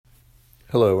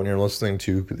Hello, and you're listening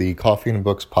to the Coffee and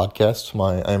Books podcast.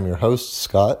 I'm your host,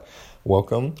 Scott.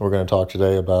 Welcome. We're going to talk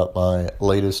today about my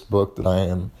latest book that I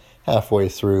am halfway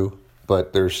through,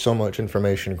 but there's so much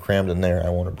information crammed in there. I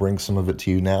want to bring some of it to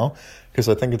you now because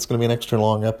I think it's going to be an extra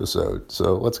long episode.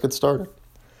 So let's get started.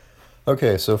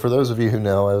 Okay, so for those of you who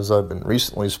know, as I've been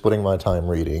recently splitting my time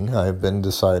reading, I've been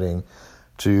deciding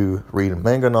to read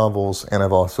manga novels, and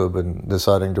I've also been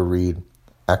deciding to read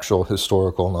actual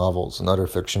historical novels and other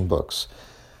fiction books.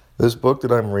 This book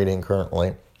that I'm reading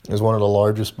currently is one of the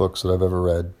largest books that I've ever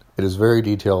read. It is very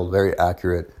detailed, very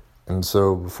accurate, and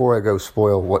so before I go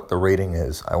spoil what the rating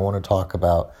is, I want to talk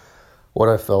about what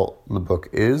I felt the book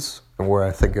is and where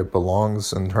I think it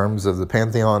belongs in terms of the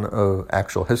pantheon of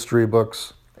actual history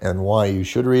books and why you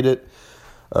should read it.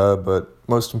 But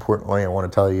most importantly, I want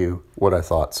to tell you what I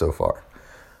thought so far.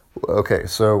 Okay,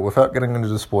 so without getting into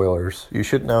the spoilers, you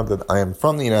should know that I am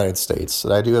from the United States,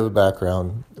 that I do have a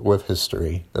background with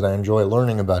history, that I enjoy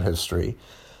learning about history.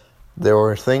 There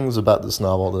are things about this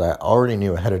novel that I already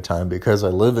knew ahead of time because I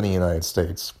live in the United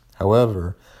States.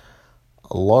 However,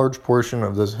 a large portion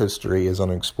of this history is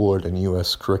unexplored in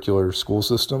U.S. curricular school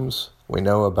systems. We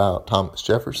know about Thomas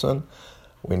Jefferson.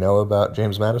 We know about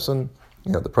James Madison,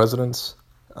 the presidents.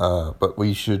 But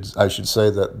I should say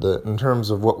that in terms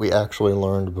of what we actually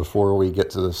learned before we get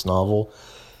to this novel,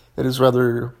 it is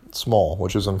rather small,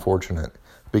 which is unfortunate,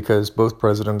 because both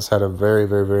presidents had a very,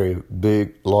 very, very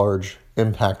big, large,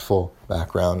 impactful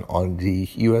background on the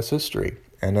U.S. history.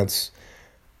 And that's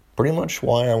pretty much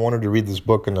why I wanted to read this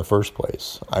book in the first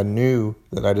place. I knew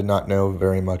that I did not know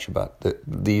very much about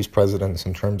these presidents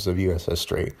in terms of U.S.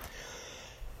 history.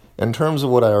 In terms of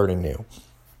what I already knew,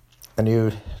 I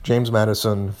knew James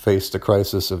Madison faced a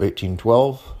crisis of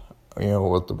 1812,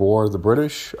 with the War of the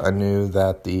British. I knew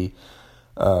that the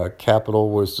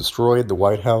Capitol was destroyed, the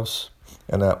White House,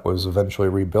 and that was eventually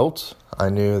rebuilt. I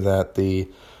knew that the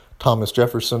Thomas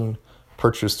Jefferson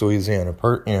purchased Louisiana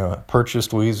from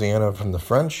the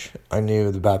French. I knew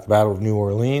about the Battle of New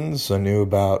Orleans. I knew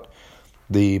about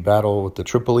the battle with the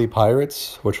Tripoli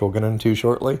pirates, which we'll get into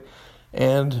shortly.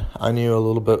 And I knew a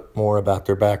little bit more about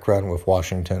their background with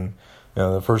Washington,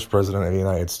 the first president of the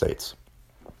United States,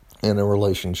 and their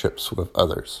relationships with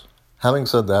others. Having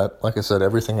said that, like I said,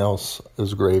 everything else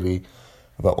is gravy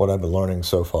about what I've been learning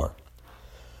so far.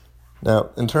 Now,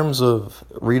 in terms of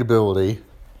readability,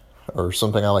 or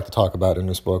something I like to talk about in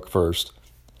this book first,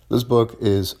 this book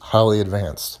is highly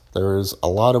advanced. There is a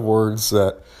lot of words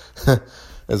that,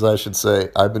 as I should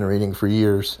say, I've been reading for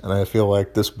years, and I feel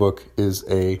like this book is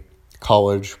a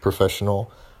college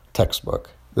professional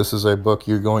textbook. This is a book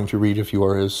you're going to read if you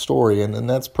are a historian, and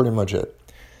that's pretty much it.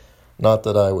 Not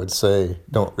that I would say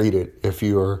don't read it. If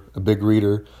you're a big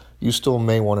reader, you still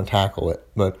may want to tackle it.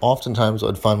 But oftentimes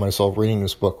I'd find myself reading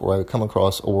this book where I would come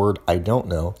across a word I don't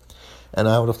know, and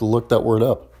I would have to look that word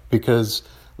up, because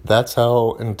that's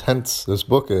how intense this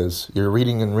book is. You're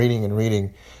reading and reading and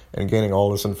reading and getting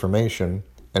all this information,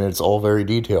 and it's all very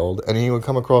detailed, and you would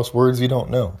come across words you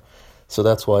don't know. So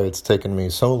that's why it's taken me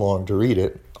so long to read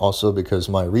it, also because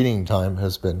my reading time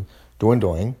has been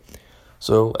dwindling.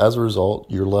 So as a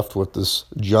result, you're left with this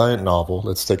giant novel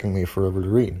that's taking me forever to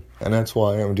read. And that's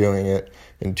why I'm doing it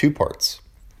in two parts.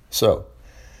 So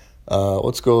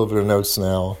let's go over the notes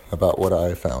now about what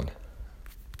I found.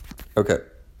 Okay,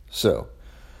 so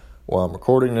while I'm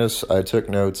recording this, I took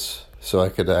notes so I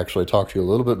could actually talk to you a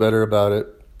little bit better about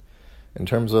it. In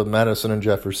terms of Madison and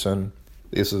Jefferson,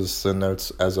 this is the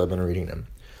notes as I've been reading them.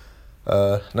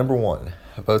 Number one,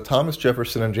 both Thomas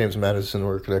Jefferson and James Madison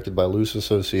were connected by loose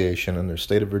association in their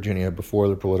state of Virginia before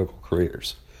their political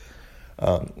careers.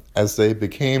 As they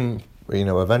became,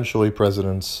 eventually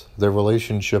presidents, their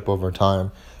relationship over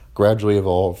time gradually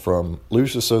evolved from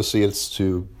loose associates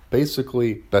to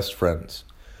basically best friends.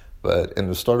 But in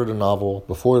the start of the novel,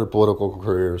 before their political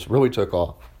careers really took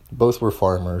off, both were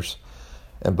farmers,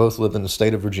 and both lived in the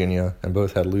state of Virginia, and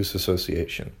both had loose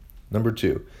association. Number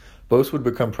two, both would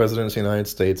become presidents of the United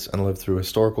States and live through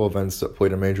historical events that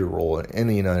played a major role in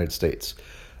the United States.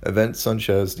 Events such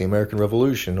as the American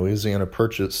Revolution, Louisiana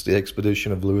Purchase, the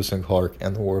expedition of Lewis and Clark,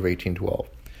 and the War of 1812.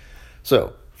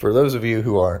 So, for those of you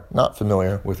who are not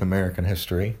familiar with American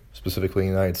history, specifically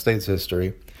United States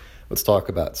history, let's talk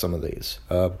about some of these.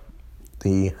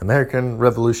 The American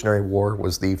Revolutionary War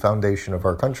was the foundation of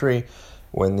our country,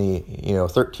 when the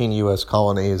 13 U.S.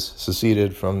 colonies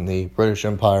seceded from the British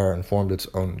Empire and formed its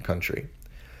own country.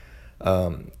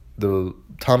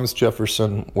 Thomas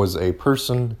Jefferson was a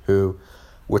person who,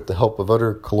 with the help of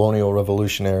other colonial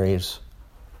revolutionaries,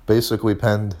 basically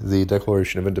penned the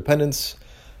Declaration of Independence,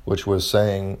 which was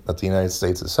saying that the United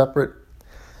States is separate,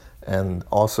 and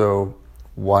also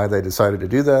why they decided to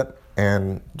do that,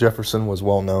 and Jefferson was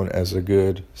well known as a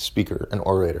good speaker and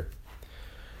orator.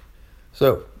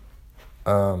 So,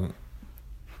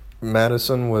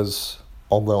 Madison was,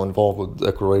 although involved with the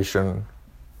Declaration,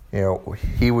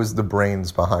 he was the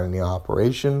brains behind the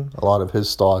operation. A lot of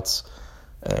his thoughts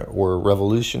were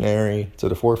revolutionary, to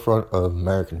the forefront of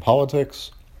American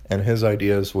politics, and his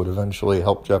ideas would eventually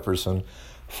help Jefferson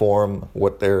form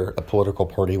what a political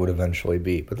party would eventually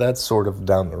be. But that's sort of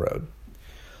down the road.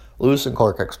 Lewis and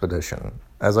Clark Expedition.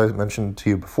 As I mentioned to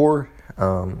you before,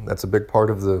 that's a big part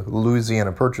of the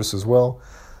Louisiana Purchase as well.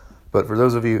 But for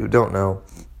those of you who don't know,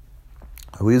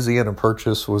 Louisiana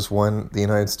Purchase was when the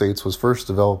United States was first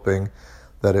developing,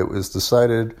 that it was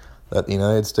decided that the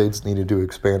United States needed to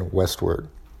expand westward.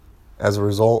 As a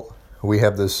result, we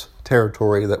have this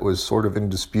territory that was sort of in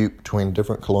dispute between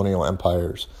different colonial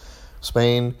empires.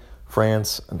 Spain,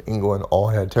 France, and England all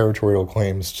had territorial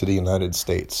claims to the United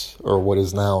States, or what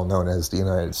is now known as the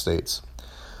United States.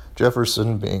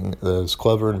 Jefferson, being as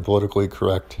clever and politically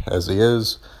correct as he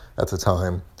is at the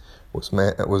time,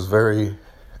 was very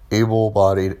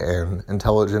able-bodied and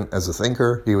intelligent as a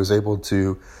thinker. He was able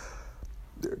to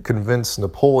convince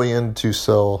Napoleon to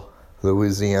sell the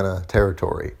Louisiana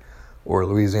Territory, or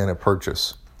Louisiana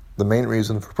Purchase. The main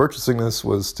reason for purchasing this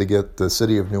was to get the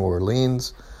city of New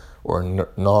Orleans, or New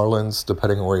Orleans,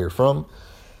 depending on where you're from,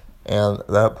 and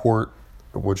that port,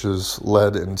 which is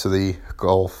led into the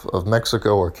Gulf of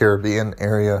Mexico or Caribbean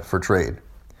area for trade.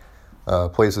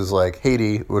 Places like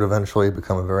Haiti would eventually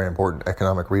become a very important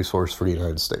economic resource for the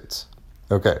United States.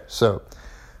 Okay, so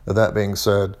with that being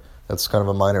said, that's kind of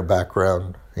a minor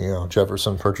background.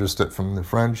 Jefferson purchased it from the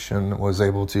French and was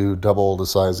able to double the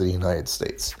size of the United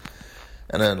States.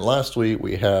 And then lastly,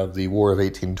 we have the War of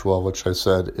 1812, which I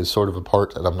said is sort of a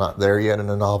part that I'm not there yet in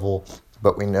the novel,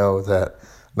 but we know that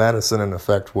Madison, in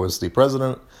effect, was the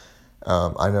president.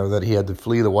 I know that he had to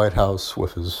flee the White House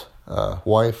with his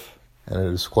wife, and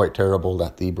it is quite terrible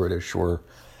that the British were,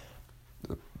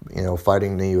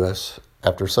 fighting the U.S.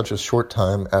 after such a short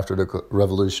time after the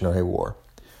Revolutionary War.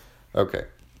 Okay,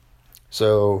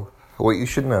 so what you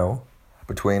should know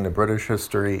between the British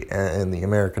history and the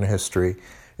American history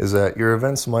is that your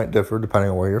events might differ depending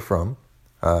on where you're from.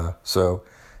 So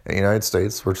in the United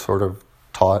States, we're sort of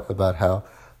taught about how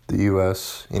the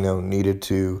U.S., needed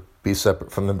to be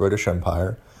separate from the British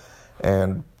Empire,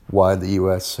 and why the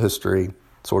U.S. history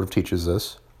sort of teaches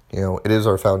this. It is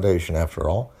our foundation after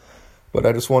all. But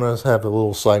I just want to have a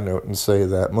little side note and say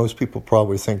that most people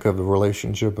probably think of the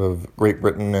relationship of Great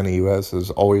Britain and the U.S.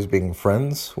 as always being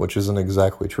friends, which isn't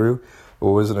exactly true. It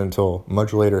wasn't until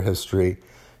much later history,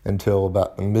 until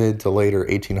about the mid to later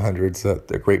 1800s, that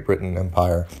the Great Britain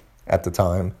Empire at the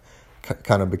time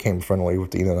kind of became friendly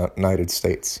with the United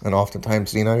States. And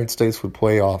oftentimes the United States would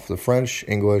play off the French,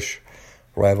 English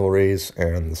rivalries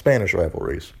and the Spanish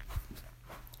rivalries.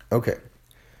 Okay,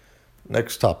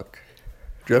 next topic.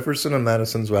 Jefferson and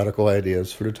Madison's radical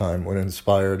ideas for the time would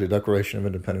inspire the Declaration of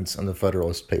Independence and the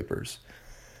Federalist Papers.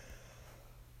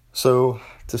 So,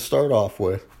 to start off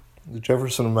with,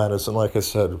 Jefferson and Madison, like I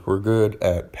said, were good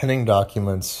at penning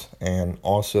documents and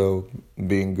also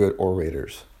being good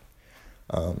orators.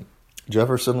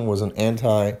 Jefferson was an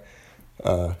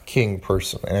anti-king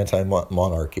person,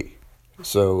 anti-monarchy.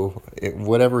 So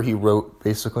whatever he wrote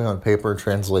basically on paper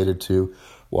translated to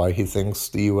why he thinks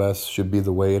the U.S. should be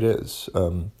the way it is.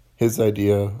 His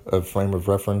idea of frame of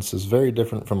reference is very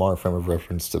different from our frame of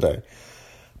reference today.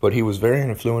 But he was very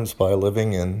influenced by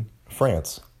living in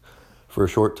France. For a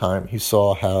short time, he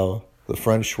saw how the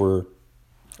French were,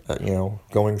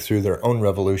 going through their own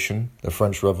revolution, the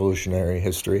French revolutionary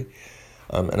history.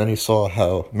 And then he saw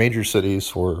how major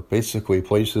cities were basically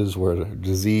places where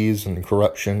disease and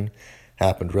corruption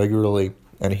happened regularly.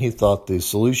 And he thought the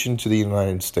solution to the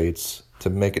United States to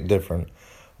make it different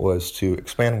was to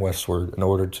expand westward in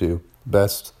order to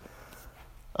best,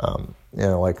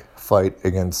 fight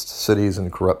against cities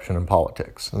and corruption and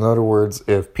politics. In other words,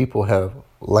 if people have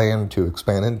land to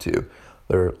expand into,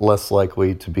 they're less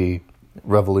likely to be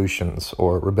revolutions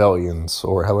or rebellions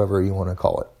or however you want to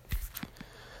call it.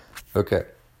 Okay.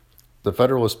 The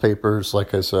Federalist Papers,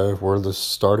 like I said, were the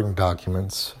starting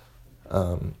documents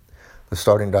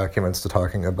to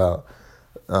talking about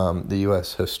the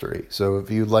U.S. history. So if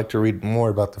you'd like to read more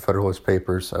about the Federalist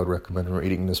Papers, I would recommend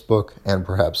reading this book and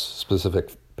perhaps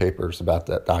specific papers about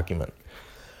that document.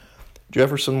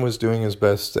 Jefferson was doing his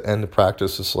best to end the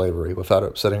practice of slavery without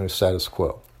upsetting the status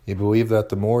quo. He believed that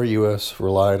the more U.S.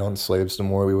 relied on slaves, the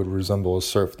more we would resemble a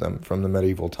serfdom from the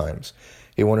medieval times.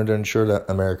 He wanted to ensure that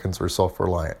Americans were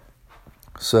self-reliant.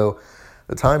 So,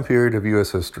 the time period of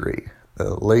U.S. history,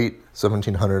 The late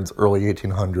 1700s, early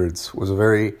 1800s was a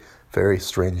very, very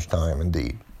strange time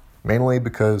indeed. Mainly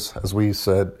because, as we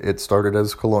said, it started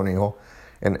as colonial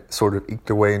and sort of eked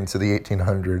away into the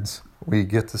 1800s. We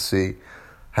get to see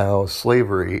how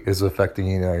slavery is affecting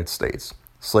the United States.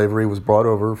 Slavery was brought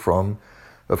over from,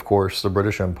 of course, the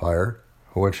British Empire,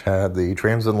 which had the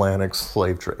transatlantic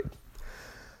slave trade.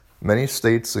 Many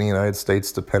states in the United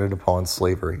States depended upon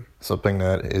slavery, something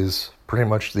that is pretty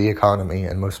much the economy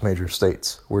in most major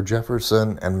states. Where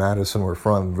Jefferson and Madison were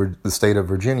from, the state of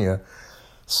Virginia,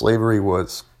 slavery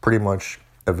was pretty much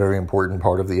a very important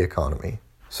part of the economy.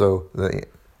 So the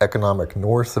economic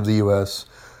north of the U.S.,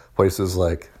 places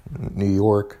like New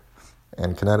York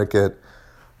and Connecticut,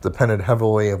 depended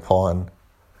heavily upon,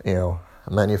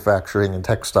 manufacturing and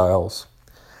textiles.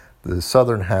 The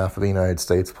southern half of the United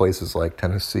States, places like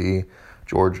Tennessee,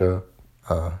 Georgia,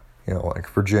 like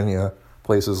Virginia,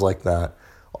 places like that,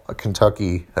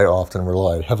 Kentucky, they often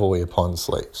relied heavily upon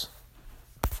slaves.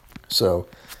 So,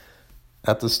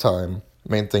 at this time,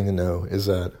 main thing to know is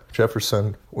that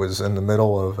Jefferson was in the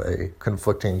middle of a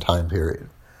conflicting time period.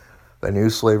 They knew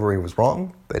slavery was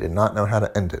wrong. They did not know how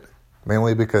to end it,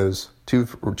 mainly because two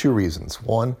reasons.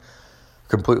 One,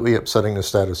 completely upsetting the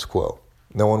status quo.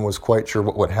 No one was quite sure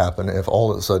what would happen if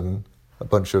all of a sudden a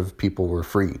bunch of people were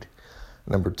freed.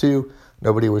 Number two,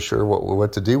 nobody was sure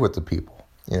what to do with the people.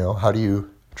 How do you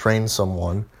train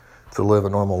someone to live a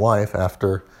normal life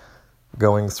after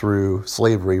going through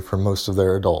slavery for most of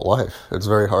their adult life? It's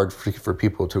very hard for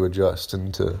people to adjust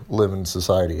and to live in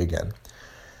society again.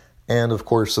 And of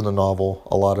course, in the novel,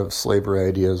 a lot of slavery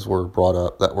ideas were brought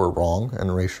up that were wrong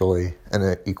and racially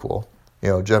unequal.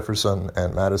 Jefferson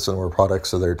and Madison were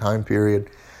products of their time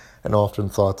period and often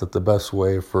thought that the best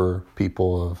way for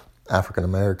people of African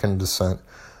American descent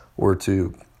were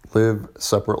to live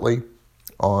separately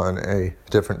on a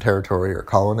different territory or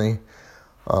colony.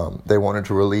 They wanted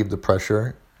to relieve the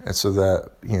pressure, and so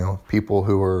that people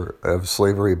who were of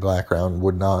slavery background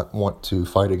would not want to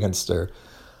fight against their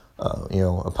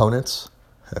opponents.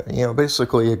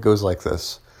 Basically it goes like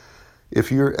this.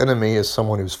 If your enemy is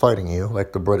someone who's fighting you,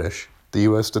 like the British, the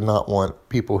U.S. did not want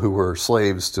people who were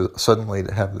slaves to suddenly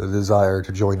have the desire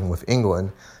to join with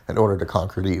England in order to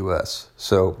conquer the U.S.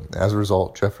 So, as a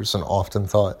result, Jefferson often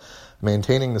thought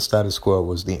maintaining the status quo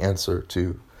was the answer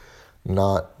to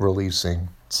not releasing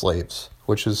slaves,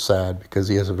 which is sad because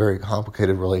he has a very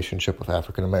complicated relationship with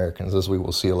African Americans, as we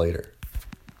will see later.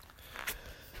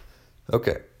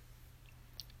 Okay.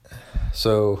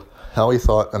 So, how he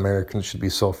thought Americans should be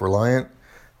self-reliant,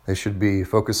 they should be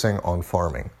focusing on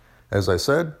farming. As I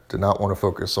said, did not want to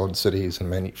focus on cities and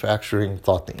manufacturing,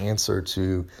 thought the answer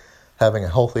to having a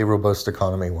healthy, robust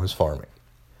economy was farming.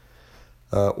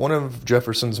 One of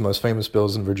Jefferson's most famous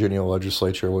bills in Virginia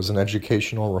legislature was an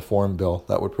educational reform bill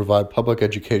that would provide public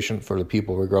education for the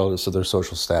people regardless of their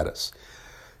social status.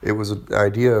 It was an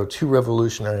idea too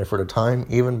revolutionary for the time,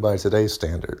 even by today's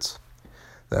standards,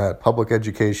 that public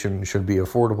education should be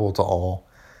affordable to all,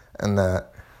 and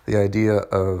that the idea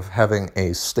of having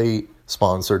a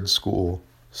state-sponsored school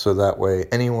so that way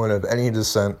anyone of any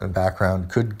descent and background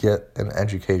could get an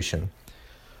education.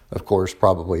 Of course,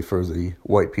 probably for the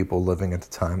white people living at the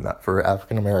time, not for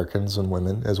African Americans and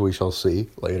women, as we shall see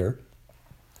later.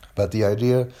 But the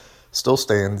idea still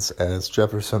stands, as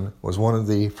Jefferson was one of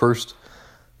the first,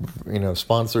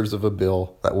 sponsors of a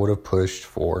bill that would have pushed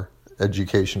for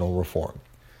educational reform.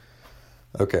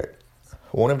 Okay,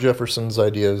 one of Jefferson's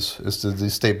ideas is to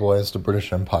destabilize the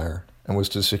British Empire and was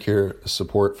to secure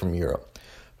support from Europe.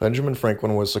 Benjamin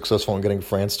Franklin was successful in getting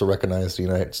France to recognize the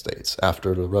United States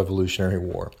after the Revolutionary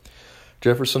War.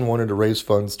 Jefferson wanted to raise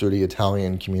funds through the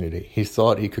Italian community. He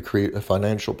thought he could create a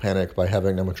financial panic by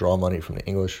having them withdraw money from the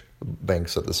English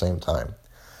banks at the same time.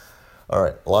 All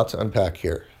right, a lot to unpack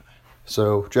here.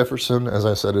 So Jefferson, as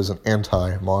I said, is an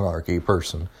anti-monarchy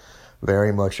person,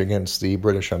 very much against the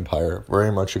British Empire,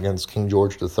 very much against King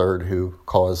George III, who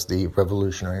caused the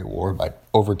Revolutionary War by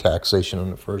overtaxation in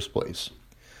the first place.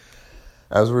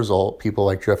 As a result, people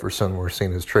like Jefferson were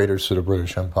seen as traitors to the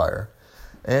British Empire.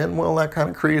 And, well, that kind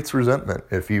of creates resentment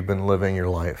if you've been living your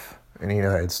life in the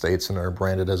United States and are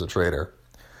branded as a traitor.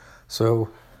 So,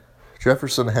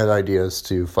 Jefferson had ideas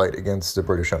to fight against the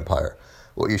British Empire.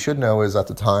 What you should know is at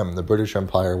the time, the British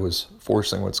Empire was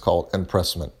forcing what's called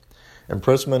impressment.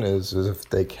 Impressment is if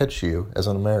they catch you as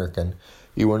an American,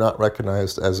 you were not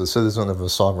recognized as a citizen of a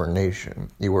sovereign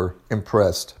nation. You were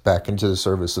impressed back into the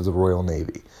service of the Royal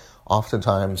Navy.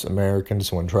 Oftentimes,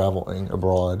 Americans, when traveling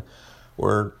abroad,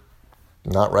 were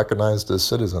not recognized as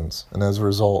citizens. And as a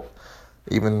result,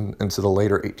 even into the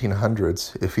later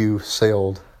 1800s, if you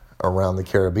sailed around the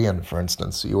Caribbean, for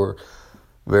instance, you were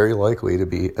very likely to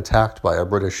be attacked by a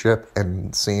British ship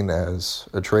and seen as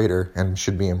a traitor and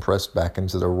should be impressed back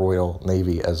into the Royal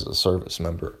Navy as a service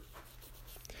member.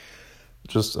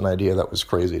 Just an idea that was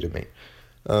crazy to me.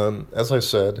 As I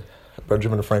said,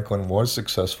 Benjamin Franklin was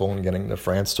successful in getting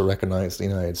France to recognize the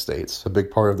United States. A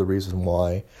big part of the reason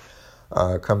why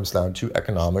comes down to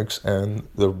economics and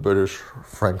the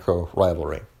British-Franco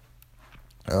rivalry.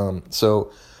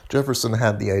 So Jefferson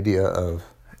had the idea of,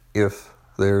 if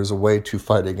there's a way to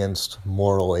fight against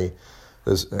morally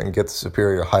and get the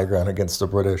superior high ground against the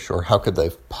British, or how could they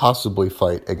possibly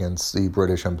fight against the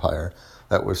British Empire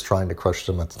that was trying to crush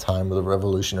them at the time of the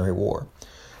Revolutionary War?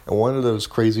 And one of those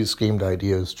crazy schemed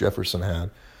ideas Jefferson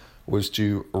had was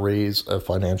to raise a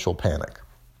financial panic.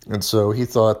 And so he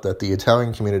thought that the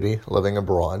Italian community living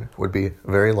abroad would be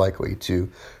very likely to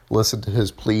listen to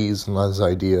his pleas and his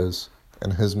ideas.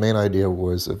 And his main idea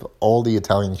was, if all the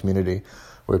Italian community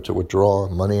were to withdraw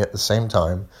money at the same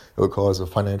time, it would cause a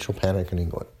financial panic in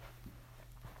England.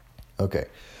 Okay.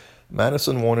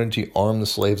 Madison wanted to arm the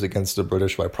slaves against the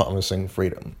British by promising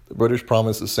freedom. The British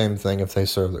promised the same thing if they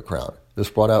served the crown. This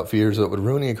brought out fears that it would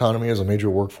ruin the economy as a major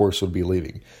workforce would be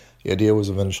leaving. The idea was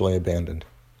eventually abandoned.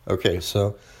 Okay,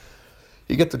 so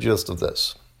you get the gist of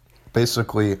this.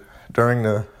 Basically, during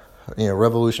the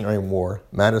Revolutionary War,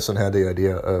 Madison had the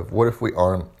idea of, what if we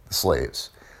arm the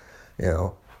slaves?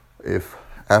 If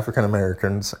African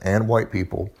Americans and white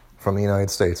people from the United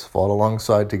States fought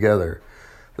alongside together,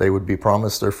 they would be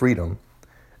promised their freedom,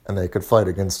 and they could fight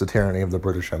against the tyranny of the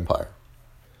British Empire.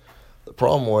 The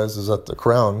problem was that the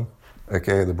Crown,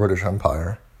 aka the British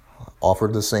Empire,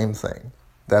 offered the same thing.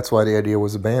 That's why the idea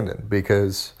was abandoned,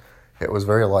 because it was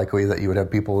very likely that you would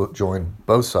have people join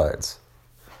both sides.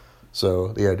 So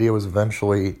the idea was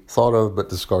eventually thought of but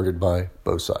discarded by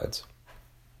both sides.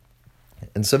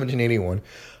 In 1781,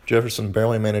 Jefferson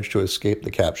barely managed to escape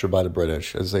the capture by the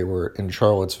British as they were in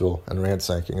Charlottesville and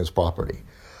ransacking his property.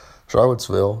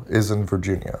 Charlottesville is in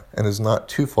Virginia and is not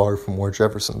too far from where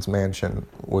Jefferson's mansion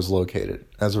was located.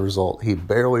 As a result, he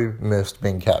barely missed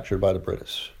being captured by the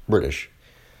British.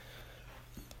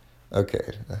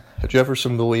 Okay,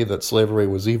 Jefferson believed that slavery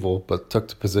was evil, but took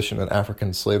the position that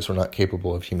African slaves were not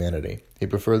capable of humanity. He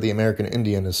preferred the American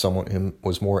Indian as someone who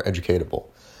was more educatable.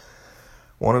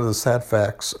 One of the sad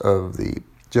facts of the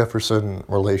Jefferson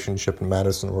relationship and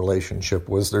Madison relationship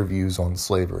was their views on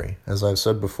slavery. As I've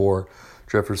said before,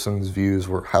 Jefferson's views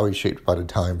were highly shaped by the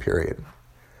time period.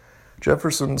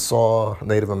 Jefferson saw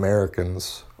Native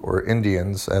Americans or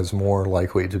Indians as more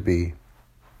likely to be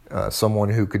someone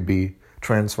who could be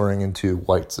transferring into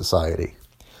white society.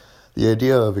 The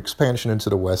idea of expansion into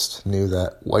the West knew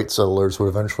that white settlers would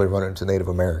eventually run into Native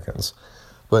Americans,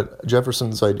 but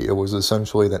Jefferson's idea was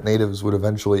essentially that natives would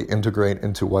eventually integrate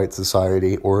into white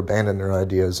society or abandon their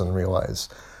ideas and realize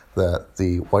that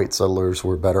the white settlers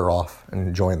were better off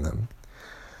and join them.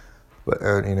 But,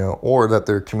 or that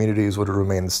their communities would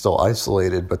remain still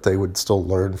isolated, but they would still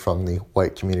learn from the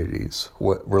white communities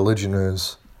what religion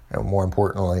is, and more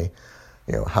importantly,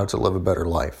 how to live a better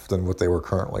life than what they were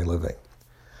currently living.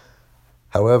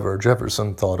 However,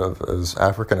 Jefferson thought of as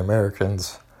African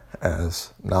Americans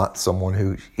as not someone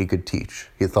who he could teach.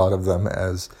 He thought of them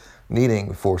as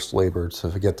needing forced labor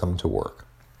to get them to work.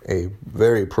 A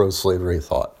very pro-slavery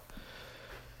thought.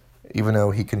 Even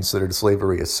though he considered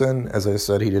slavery a sin, as I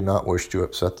said, he did not wish to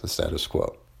upset the status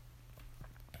quo.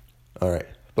 All right.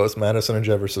 Both Madison and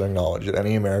Jefferson acknowledged that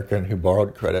any American who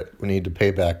borrowed credit would need to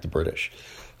pay back the British.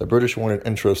 The British wanted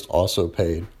interest also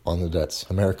paid on the debts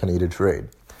America needed to trade.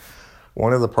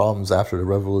 One of the problems after the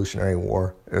Revolutionary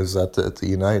War is that the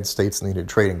United States needed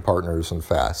trading partners and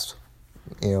fast.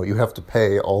 You have to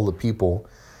pay all the people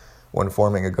when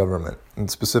forming a government.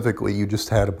 And specifically, you just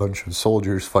had a bunch of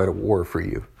soldiers fight a war for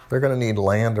you. They're going to need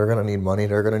land, they're going to need money,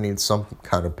 they're going to need some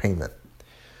kind of payment.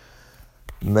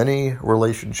 Many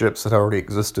relationships had already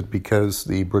existed because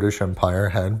the British Empire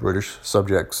had British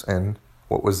subjects in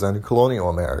what was then colonial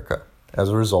America. As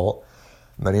a result,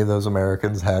 many of those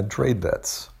Americans had trade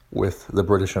debts with the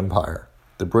British Empire.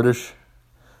 The British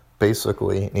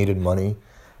basically needed money,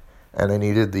 and they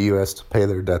needed the U.S. to pay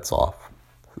their debts off.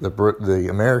 The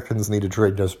Americans needed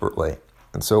trade desperately,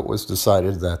 and so it was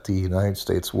decided that the United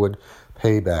States would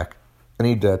pay back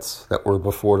any debts that were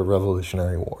before the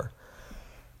Revolutionary War.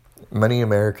 Many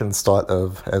Americans thought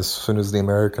of, as soon as the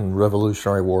American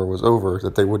Revolutionary War was over,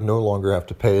 that they would no longer have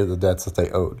to pay the debts that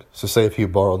they owed. So say if you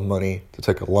borrowed money to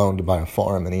take a loan to buy a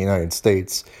farm in the United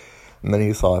States,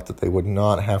 many thought that they would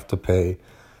not have to pay,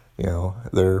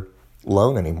 their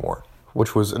loan anymore,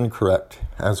 which was incorrect.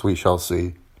 As we shall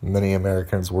see, many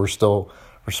Americans were still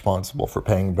responsible for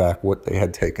paying back what they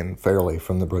had taken fairly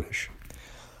from the British.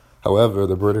 However,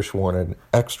 the British wanted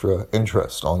extra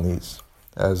interest on these,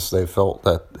 as they felt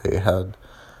that they had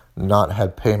not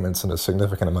had payments in a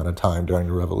significant amount of time during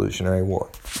the Revolutionary War.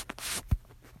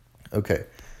 Okay,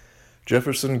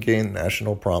 Jefferson gained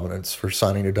national prominence for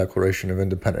signing the Declaration of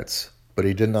Independence, but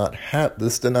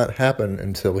this did not happen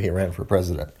until he ran for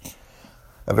president.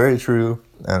 A very true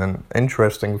and an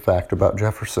interesting fact about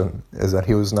Jefferson is that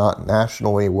he was not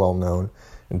nationally well known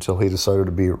until he decided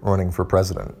to be running for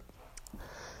president.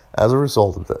 As a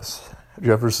result of this,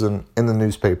 Jefferson in the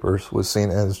newspapers was seen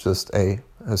as just a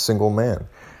single man,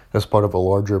 as part of a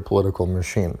larger political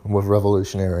machine with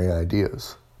revolutionary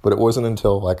ideas. But it wasn't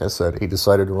until, like I said, he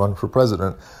decided to run for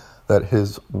president that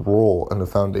his role in the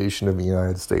foundation of the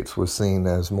United States was seen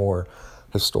as more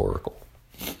historical.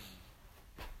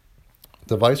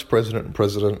 The vice president and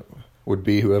president would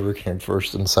be whoever came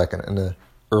first and second in the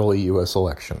early U.S.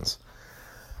 elections.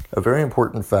 A very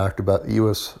important fact about the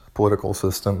U.S. political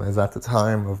system is at the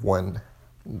time of when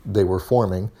they were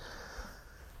forming,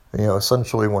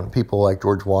 essentially when people like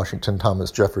George Washington,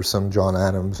 Thomas Jefferson, John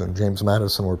Adams, and James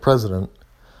Madison were president,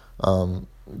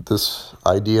 this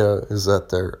idea is that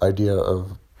their idea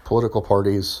of political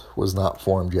parties was not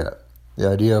formed yet. The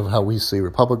idea of how we see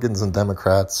Republicans and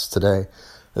Democrats today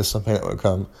is something that would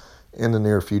come in the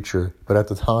near future, but at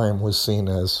the time was seen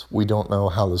as, we don't know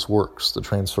how this works, the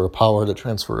transfer of power, the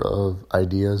transfer of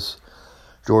ideas.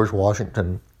 George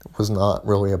Washington was not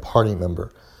really a party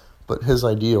member, but his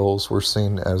ideals were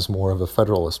seen as more of a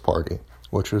Federalist Party,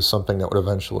 which was something that would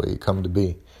eventually come to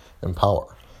be in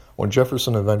power. When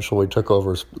Jefferson eventually took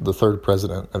over as the third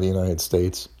president of the United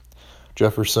States,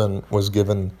 Jefferson was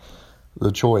given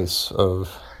the choice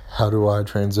of, how do I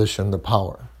transition the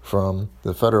power from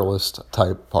the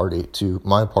Federalist-type party to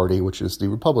my party, which is the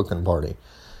Republican Party.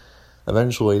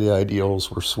 Eventually, the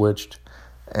ideals were switched,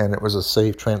 and it was a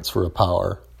safe transfer of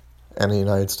power, and the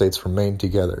United States remained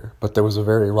together. But there was a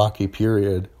very rocky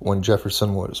period when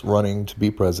Jefferson was running to be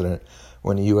president,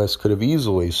 when the U.S. could have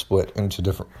easily split into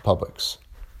different republics.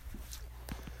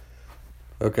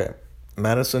 Okay,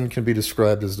 Madison can be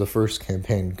described as the first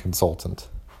campaign consultant.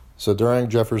 So during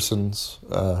Jefferson's,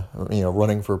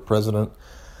 running for president,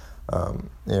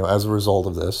 as a result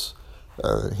of this,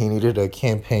 he needed a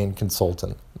campaign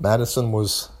consultant. Madison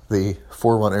was the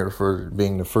forerunner for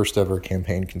being the first ever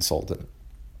campaign consultant.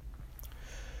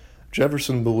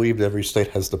 Jefferson believed every state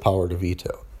has the power to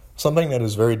veto. Something that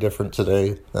is very different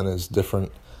today than is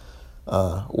different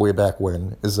way back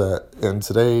when is that in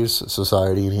today's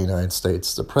society in the United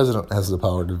States, the president has the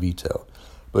power to veto.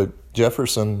 But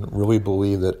Jefferson really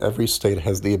believed that every state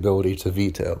has the ability to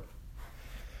veto,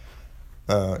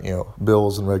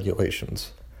 bills and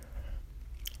regulations.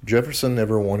 Jefferson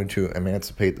never wanted to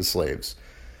emancipate the slaves.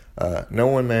 No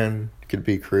one man could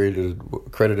be credited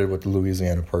with the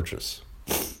Louisiana Purchase.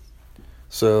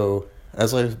 So,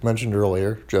 as I mentioned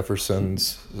earlier,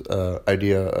 Jefferson's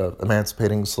idea of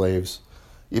emancipating slaves,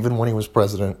 even when he was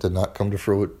president, did not come to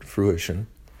fruition.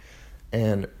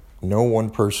 And no one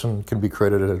person can be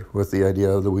credited with the idea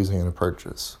of the Louisiana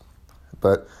Purchase.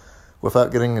 But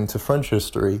without getting into French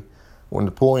history, when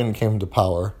Napoleon came to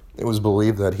power, it was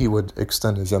believed that he would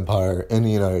extend his empire in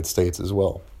the United States as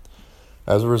well.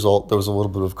 As a result, there was a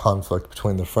little bit of conflict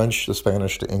between the French, the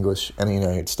Spanish, the English, and the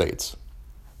United States.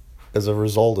 As a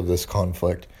result of this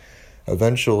conflict,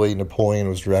 eventually Napoleon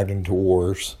was dragged into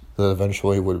wars that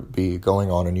eventually would be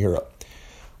going on in Europe.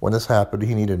 When this happened,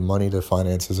 he needed money to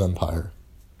finance his empire.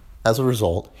 As a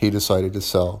result, he decided to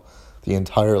sell the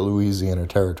entire Louisiana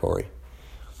territory.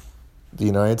 The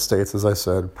United States, as I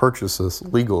said, purchased this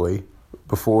legally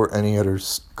before any other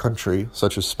country,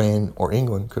 such as Spain or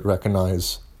England, could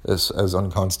recognize this as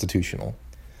unconstitutional.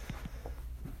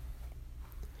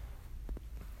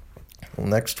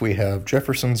 Next, we have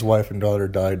Jefferson's wife and daughter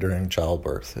died during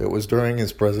childbirth. It was during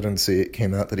his presidency it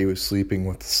came out that he was sleeping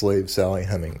with the slave Sally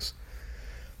Hemings.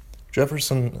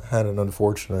 Jefferson had an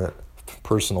unfortunate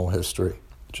personal history.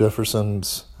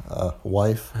 Jefferson's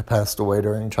wife passed away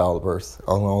during childbirth,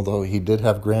 and although he did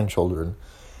have grandchildren,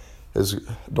 his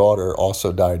daughter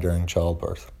also died during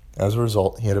childbirth. As a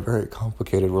result, he had a very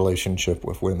complicated relationship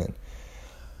with women.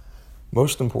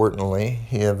 Most importantly,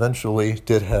 he eventually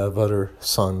did have other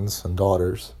sons and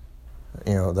daughters,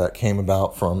 that came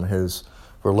about from his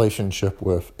relationship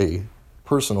with a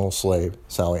personal slave,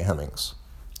 Sally Hemings.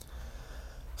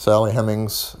 Sally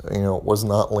Hemings, was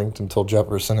not linked until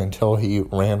Jefferson until he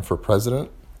ran for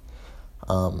president.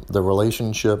 The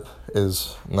relationship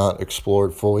is not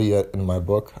explored fully yet in my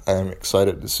book. I am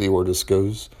excited to see where this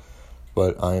goes,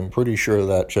 but I am pretty sure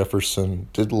that Jefferson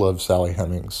did love Sally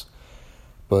Hemings.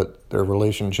 but their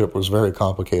relationship was very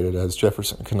complicated as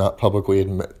Jefferson could not publicly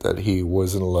admit that he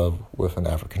was in love with an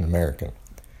African American.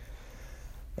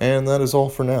 And that is all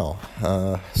for now.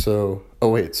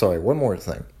 One more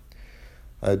thing.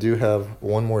 I do have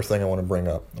one more thing I want to bring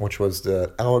up, which was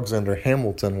that Alexander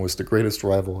Hamilton was the greatest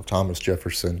rival of Thomas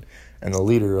Jefferson and the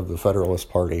leader of the Federalist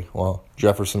Party, while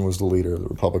Jefferson was the leader of the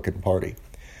Republican Party.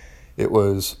 It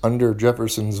was under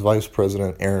Jefferson's vice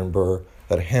president, Aaron Burr,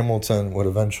 that Hamilton would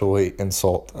eventually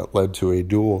insult that led to a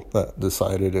duel that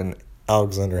decided in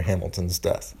Alexander Hamilton's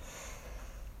death,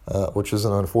 which is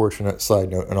an unfortunate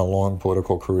side note in a long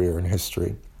political career in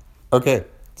history. Okay,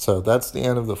 so that's the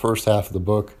end of the first half of the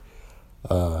book.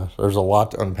 There's a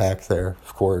lot to unpack there,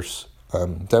 of course.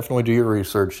 Definitely do your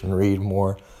research and read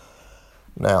more.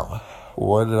 Now,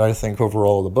 what did I think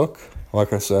overall of the book?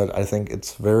 Like I said, I think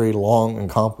it's very long and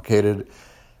complicated,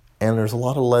 and there's a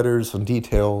lot of letters and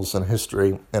details and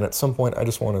history, and at some point I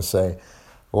just want to say,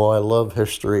 well, I love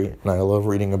history and I love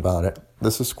reading about it.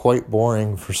 This is quite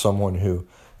boring for someone who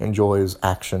enjoys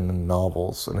action and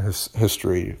novels and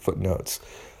history footnotes.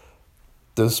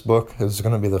 This book is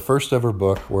going to be the first ever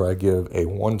book where I give a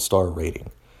 1-star rating.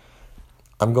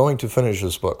 I'm going to finish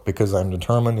this book because I'm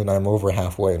determined and I'm over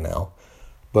halfway now.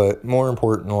 But more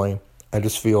importantly, I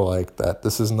just feel like that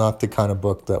this is not the kind of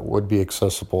book that would be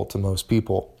accessible to most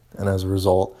people. And as a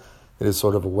result, it is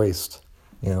sort of a waste.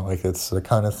 It's the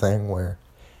kind of thing where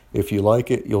if you like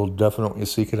it, you'll definitely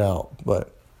seek it out.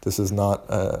 But this is not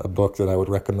a book that I would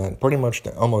recommend pretty much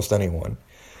to almost anyone,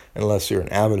 unless you're an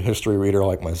avid history reader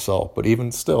like myself. But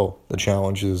even still, the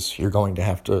challenge is you're going to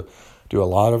have to do a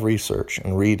lot of research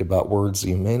and read about words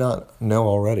you may not know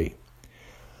already.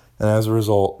 And as a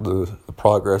result, the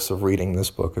progress of reading this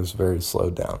book is very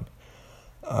slowed down.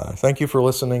 Thank you for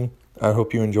listening. I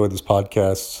hope you enjoyed this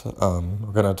podcast.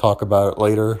 We're going to talk about it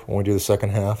later when we do the second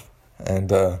half.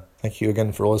 And thank you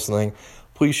again for listening.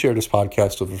 Please share this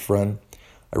podcast with a friend.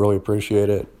 I really appreciate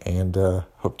it, and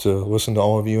hope to listen to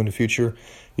all of you in the future.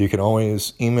 You can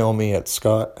always email me at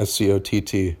Scott,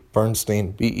 SCOTT,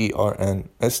 Bernstein,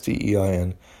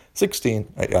 BERNSTEIN,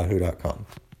 16 @yahoo.com.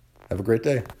 Have a great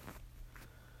day.